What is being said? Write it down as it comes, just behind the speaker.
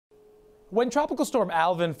When Tropical Storm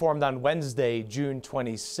Alvin formed on Wednesday, June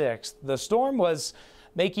 26th, the storm was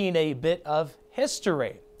making a bit of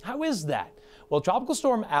history. How is that? Well, Tropical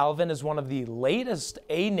Storm Alvin is one of the latest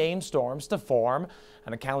A-named storms to form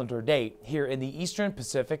on a calendar date here in the eastern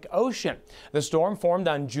Pacific Ocean. The storm formed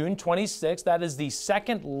on June 26th. That is the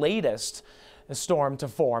second latest storm to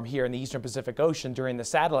form here in the eastern Pacific Ocean during the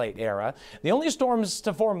satellite era. The only storms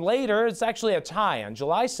to form later, it's actually a tie on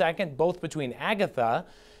July 2nd, both between Agatha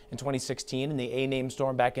in 2016 and the A-named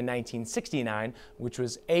storm back in 1969, which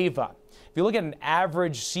was Ava. If you look at an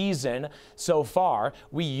average season so far,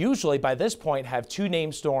 we usually by this point have two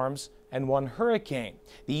named storms and one hurricane.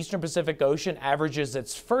 The eastern Pacific Ocean averages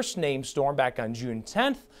its first named storm back on June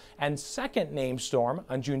 10th and second named storm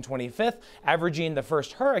on June 25th, averaging the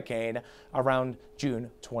first hurricane around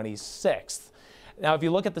June 26th. Now, if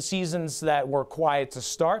you look at the seasons that were quiet to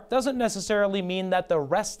start, doesn't necessarily mean that the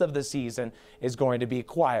rest of the season is going to be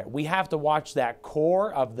quiet. We have to watch that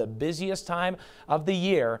core of the busiest time of the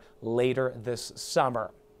year later this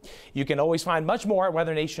summer. You can always find much more at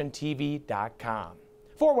weathernationtv.com.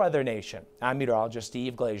 For Weather Nation, I'm meteorologist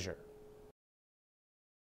Steve Glazier.